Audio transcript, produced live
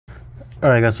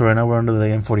Alright guys, so right now we're under the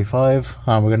M45.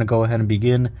 We're going to go ahead and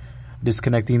begin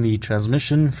disconnecting the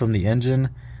transmission from the engine.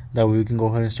 That way we can go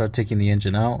ahead and start taking the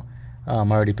engine out. I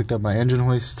already picked up my engine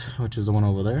hoist, which is the one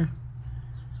over there.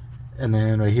 And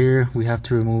then right here, we have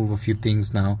to remove a few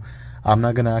things now. I'm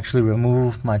not going to actually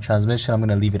remove my transmission. I'm going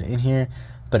to leave it in here.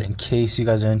 But in case you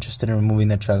guys are interested in removing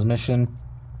the transmission,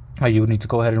 you would need to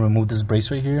go ahead and remove this brace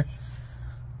right here.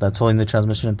 That's holding the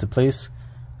transmission into place.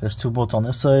 There's 2 bolts on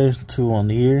this side, 2 on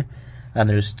the here. And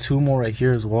there's 2 more right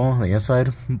here as well on the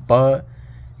inside, but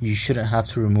you shouldn't have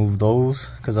to remove those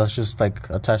because that's just like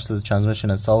attached to the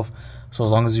transmission itself. So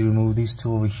as long as you remove these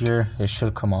 2 over here, it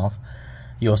should come off.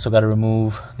 You also got to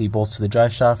remove the bolts to the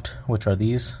drive shaft, which are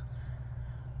these.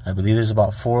 I believe there's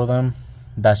about 4 of them.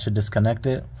 That should disconnect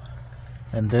it.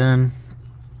 And then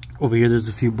over here there's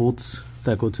a few bolts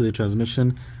that go to the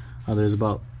transmission. There's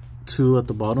about 2 at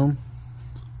the bottom.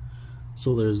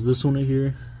 So there's this one right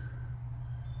here.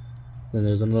 Then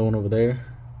there's another one over there.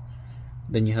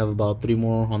 Then you have about 3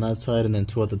 more on that side, and then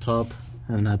 2 at the top.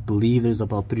 And I believe there's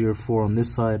about 3 or 4 on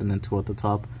this side, and then 2 at the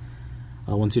top.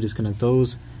 Once you disconnect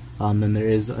those, then there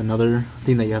is another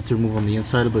thing that you have to remove on the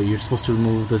inside, but you're supposed to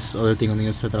remove this other thing on the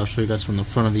inside that I'll show you guys from the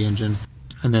front of the engine.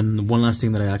 And then one last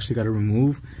thing that I actually got to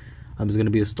remove is going to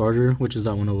be a starter, which is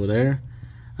that one over there.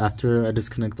 After I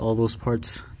disconnect all those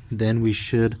parts, then we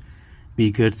should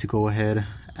be good to go ahead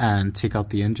and take out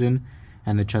the engine.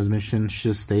 And the transmission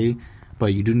should stay, but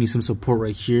you do need some support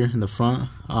right here in the front.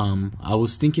 I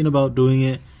was thinking about doing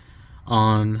it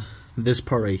on this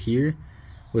part right here,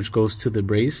 which goes to the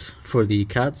brace for the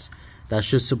cats. That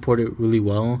should support it really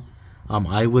well.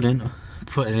 I wouldn't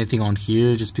put anything on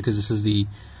here just because this is the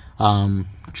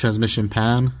transmission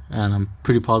pan, and I'm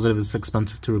pretty positive it's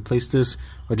expensive to replace this,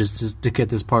 or just to get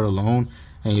this part alone,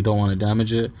 and you don't want to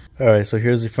damage it. Alright, so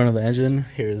here's the front of the engine.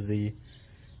 Here's the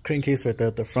crankcase right there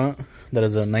at the front. That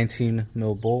is a 19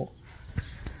 mil bolt.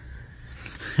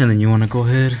 And then you want to go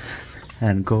ahead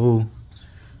and go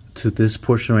to this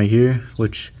portion right here,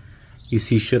 which you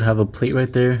see should have a plate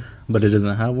right there, but it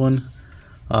doesn't have one.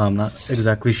 I'm not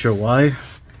exactly sure why,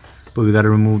 but we got to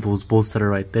remove those bolts that are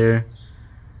right there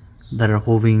that are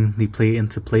holding the plate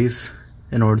into place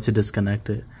in order to disconnect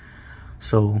it.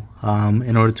 So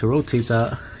in order to rotate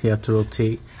that, you have to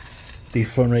rotate the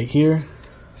front right here.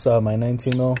 So I have my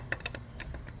 19 mil.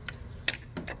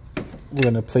 We're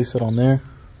going to place it on there.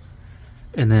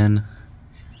 And then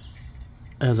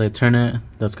as I turn it,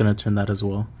 that's going to turn that as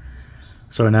well.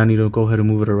 So now I need to go ahead and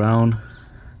move it around.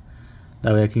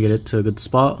 That way I can get it to a good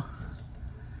spot.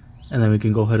 And then we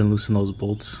can go ahead and loosen those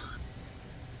bolts.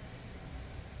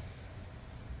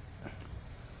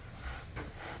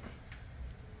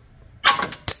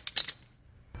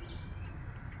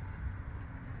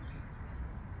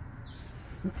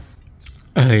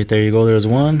 Alright, there you go, there's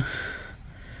one.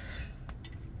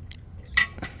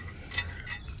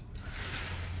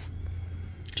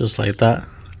 Just like that.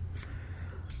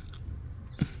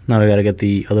 Now we gotta get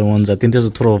the other ones. I think there's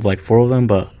a total of like 4 of them,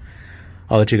 but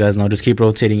I'll let you guys know. Just keep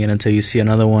rotating it until you see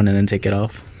another one and then take it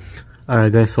off.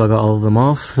 Alright guys, so I got all of them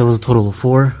off. There was a total of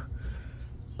 4.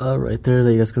 Right there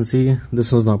that you guys can see.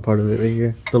 This one's not part of it right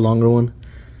here, the longer one.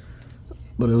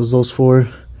 But it was those 4.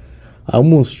 I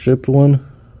almost stripped one.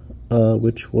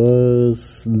 Which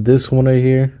was this one right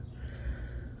here.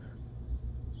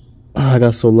 I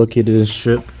got so lucky it didn't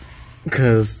strip,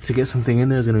 because to get something in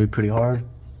there is going to be pretty hard.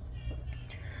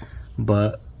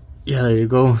 But yeah, there you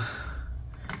go.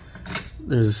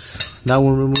 There's that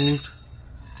one removed.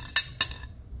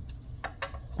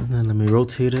 And then let me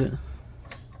rotate it.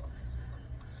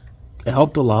 It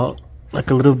helped a lot. Like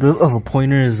a little bit of a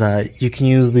pointer is that you can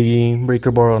use the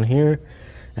breaker bar on here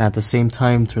and at the same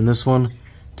time turn this one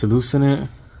to loosen it.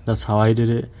 That's how I did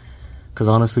it, because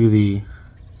honestly the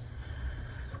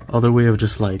other way of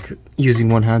just like using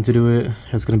one hand to do it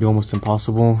is going to be almost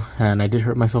impossible. And I did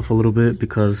hurt myself a little bit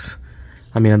because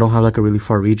I mean I don't have like a really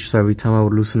far reach, so every time I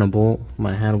would loosen a bolt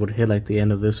my hand would hit like the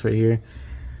end of this right here,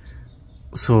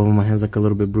 so my hand's like a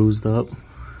little bit bruised up.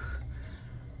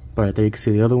 But right there you can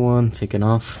see the other one taken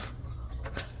off.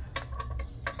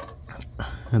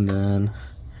 And then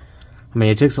I mean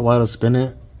it takes a while to spin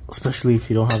it, especially if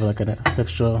you don't have like an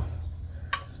extra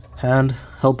hand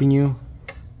helping you.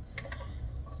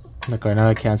 Like right now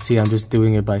I can't see, I'm just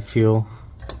doing it by feel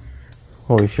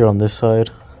over here on this side.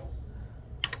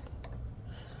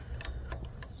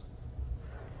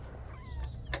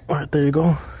 Alright, there you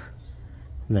go.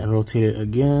 And then rotate it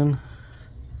again.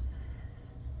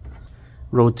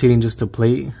 Rotating just the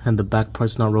plate, and the back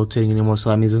part's not rotating anymore,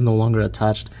 so that means it's no longer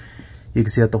attached. You can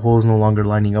see that the hole is no longer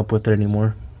lining up with it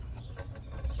anymore.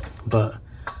 But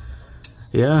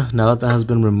yeah, now that that has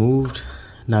been removed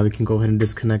Now we can go ahead and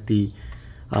disconnect the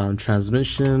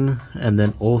transmission, and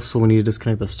then also we need to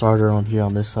disconnect the starter on here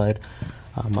on this side.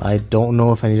 I don't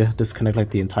know if I need to disconnect like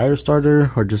the entire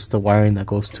starter or just the wiring that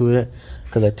goes to it,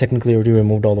 because I technically already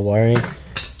removed all the wiring,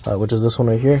 which is this one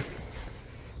right here.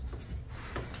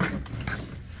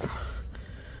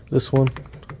 This one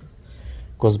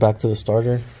goes back to the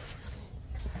starter.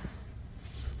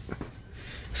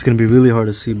 It's gonna be really hard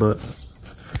to see, but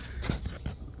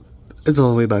it's all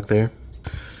the way back there.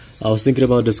 I was thinking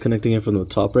about disconnecting it from the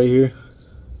top right here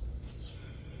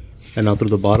and not through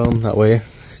the bottom. That way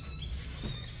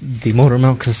the motor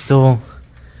mount can still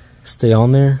stay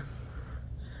on there.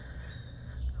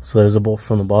 So there's a bolt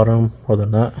from the bottom, or the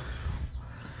nut.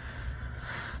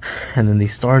 And then the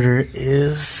starter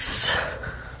is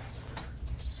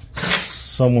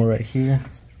somewhere right here.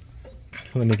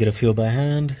 Let me get a feel by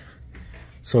hand.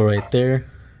 So right there,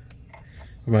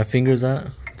 where my finger's at,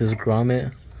 this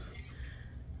grommet,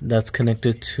 that's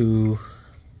connected to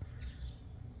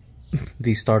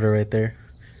the starter right there.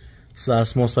 So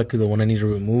that's most likely the one I need to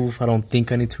remove. I don't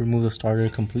think I need to remove the starter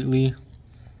completely.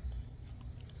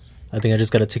 I think I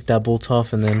just gotta take that bolt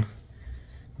off, and then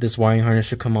this wiring harness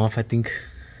should come off. I think,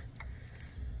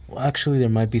 well, actually there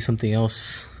might be something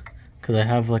else, because I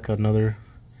have like another,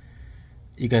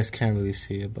 you guys can't really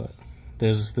see it, but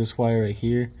there's this wire right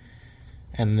here,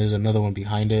 and there's another one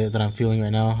behind it that I'm feeling right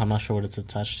now. I'm not sure what it's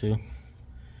attached to,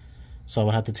 so I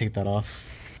would have to take that off.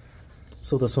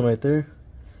 So this one right there,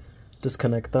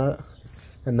 disconnect that,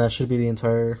 and that should be the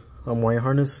entire wire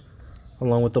harness,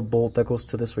 along with the bolt that goes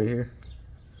to this right here.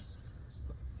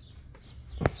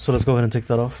 So let's go ahead and take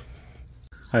that off.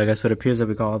 Alright guys, so it appears that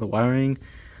we got all the wiring.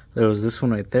 There was this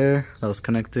one right there that was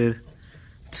connected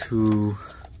to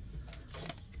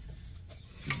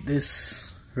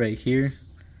this right here.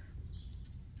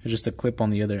 There's just a clip on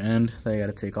the other end that I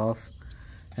gotta take off.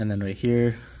 And then right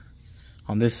here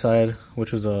on this side,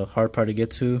 which was a hard part to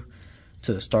get to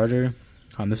the starter,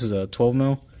 this is a 12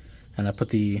 mil, and I put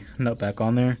the nut back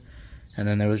on there. And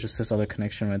then there was just this other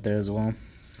connection right there as well.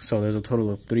 So there's a total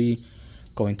of 3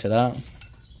 going to that.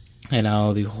 And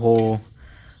now the whole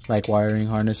like wiring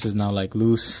harness is now like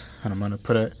loose, and I'm gonna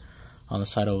put it on the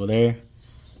side over there.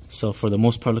 So for the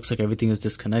most part, looks like everything is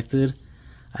disconnected.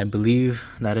 I believe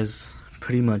that is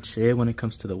pretty much it when it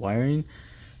comes to the wiring.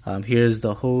 Here's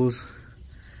the hose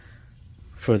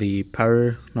for the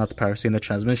power, not the power, saying the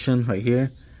transmission right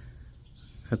here.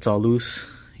 It's all loose.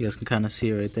 You guys can kind of see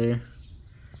it right there.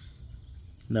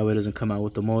 That way it doesn't come out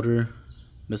with the motor,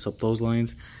 mess up those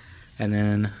lines. And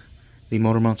then the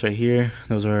motor mounts right here,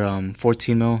 those are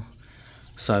 14 mil.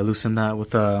 So I loosened that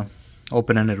with a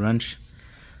open-ended wrench.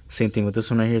 Same thing with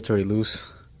this one right here, it's already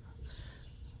loose.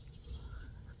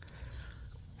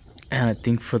 And I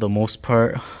think for the most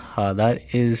part, that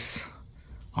is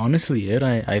honestly it.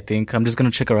 I think I'm just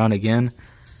gonna check around again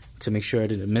to make sure I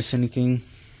didn't miss anything.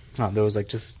 There was like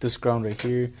just this ground right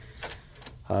here.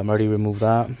 I already removed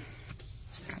that.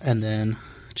 And then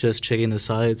just checking the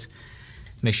sides,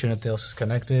 make sure nothing else is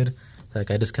connected.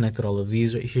 Like I disconnected all of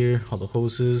these right here, all the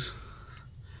hoses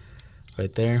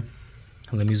right there.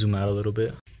 And let me zoom out a little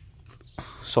bit.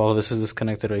 So all of this is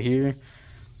disconnected right here.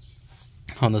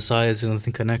 On the sides, there's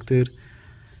nothing connected.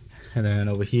 And then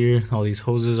over here, all these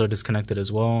hoses are disconnected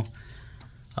as well.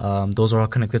 Those are all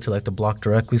connected to like the block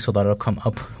directly, so that'll come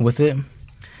up with it.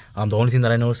 The only thing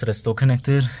that I noticed that is still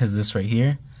connected is this right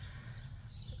here.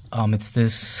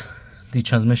 It's the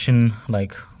transmission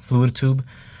like fluid tube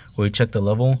where you check the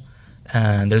level.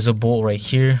 And there's a bolt right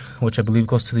here, which I believe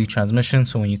goes to the transmission.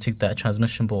 So when you take that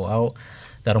transmission bolt out,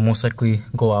 that'll most likely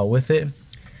go out with it.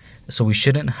 So we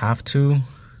shouldn't have to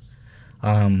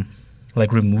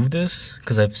like remove this,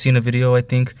 because I've seen a video, I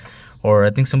think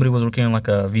somebody was working on like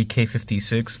a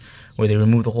VK46 where they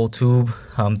removed the whole tube.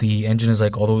 The engine is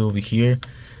like all the way over here,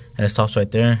 and it stops right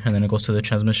there, and then it goes to the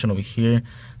transmission over here.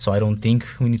 So I don't think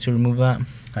we need to remove that.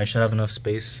 I should have enough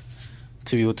space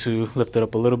to be able to lift it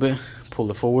up a little bit, pull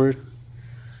it forward.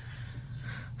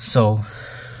 So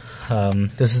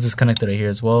this is disconnected right here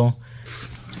as well.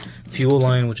 Fuel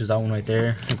line, which is that one right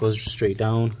there, it goes straight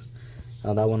down.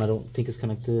 That one I don't think is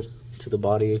connected to the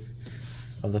body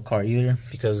of the car either,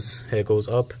 because it goes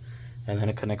up and then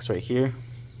it connects right here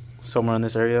somewhere in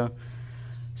this area.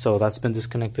 So that's been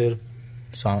disconnected.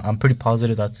 So I'm pretty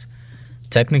positive that's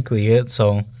technically it.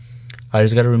 So I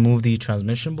just got to remove the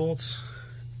transmission bolts.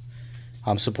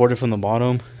 I'm supported from the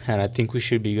bottom, and I think we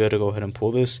should be good to go ahead and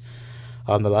pull this.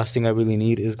 The last thing I really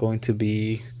need is going to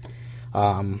be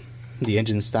the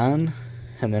engine stand,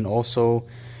 and then also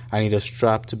I need a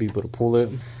strap to be able to pull it.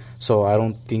 So I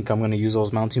don't think I'm going to use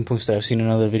those mounting points that I've seen in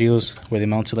other videos where they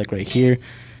mount it like right here.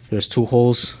 There's 2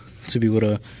 holes to be able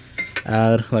to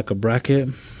add like a bracket,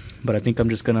 but I think I'm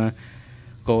just gonna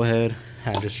go ahead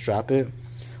and just strap it,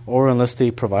 or unless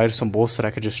they provide some bolts that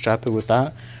I could just strap it with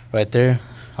that right there,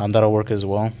 that'll work as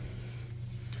well.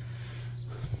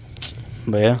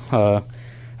 But yeah,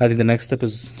 I think the next step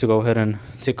is to go ahead and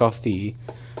take off the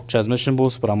transmission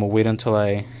bolts, but I'm gonna wait until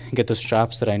I get the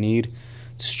straps that I need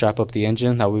to strap up the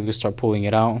engine. That way we can start pulling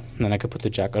it out, and then I can put the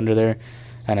jack under there.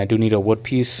 And I do need a wood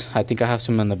piece. I think I have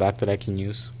some in the back that I can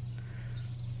use.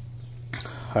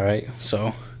 Alright,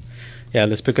 so yeah,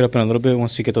 let's pick it up in a little bit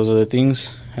once we get those other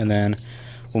things, and then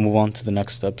we'll move on to the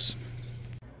next steps.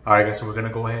 Alright guys, so we're gonna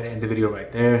go ahead and end the video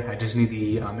right there. I just need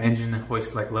the engine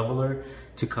hoist like leveler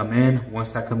to come in.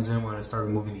 Once that comes in, we're gonna start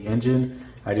removing the engine.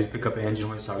 I did pick up an engine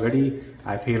hoist already.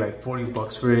 I paid like 40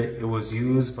 bucks for it. It was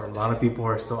used, but a lot of people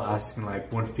are still asking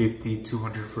like 150,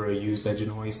 200 for a used engine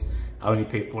hoist. I only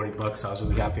paid 40 bucks, so I was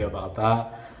really happy about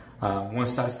that.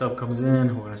 Once that stuff comes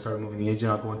in, we're gonna start removing the engine.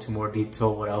 I'll go into more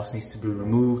detail what else needs to be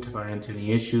removed. If I run into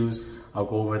any issues, I'll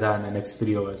go over that in the next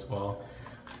video as well.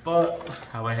 But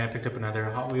I went ahead and picked up another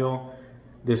Hot Wheel.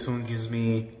 This one gives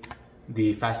me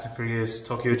the Fast and Furious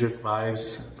Tokyo Drift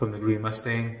vibes from the green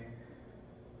Mustang.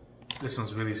 This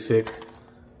one's really sick.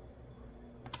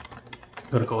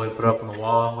 I'm gonna go ahead and put it up on the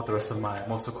wall with the rest of my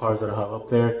muscle cars that I have up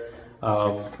there.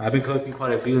 I've been collecting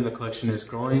quite a few, and the collection is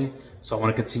growing, so I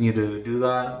want to continue to do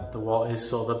that. The wall is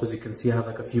filled up, as you can see. I have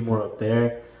like a few more up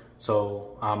there,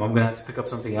 so I'm gonna have to pick up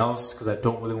something else because I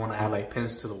don't really want to add like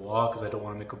pins to the wall because I don't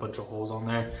want to make a bunch of holes on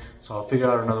there. So I'll figure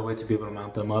out another way to be able to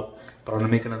mount them up, but I'm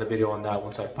gonna make another video on that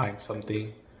once I find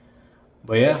something.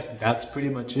 But yeah, that's pretty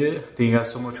much it. Thank you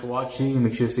guys so much for watching.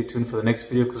 Make sure to stay tuned for the next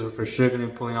video because we're for sure gonna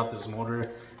be pulling out this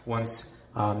motor once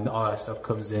all that stuff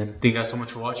comes in. Thank you guys so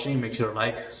much for watching. Make sure to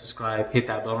like, subscribe, hit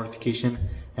that bell notification,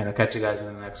 and I'll catch you guys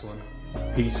in the next one.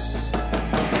 Peace.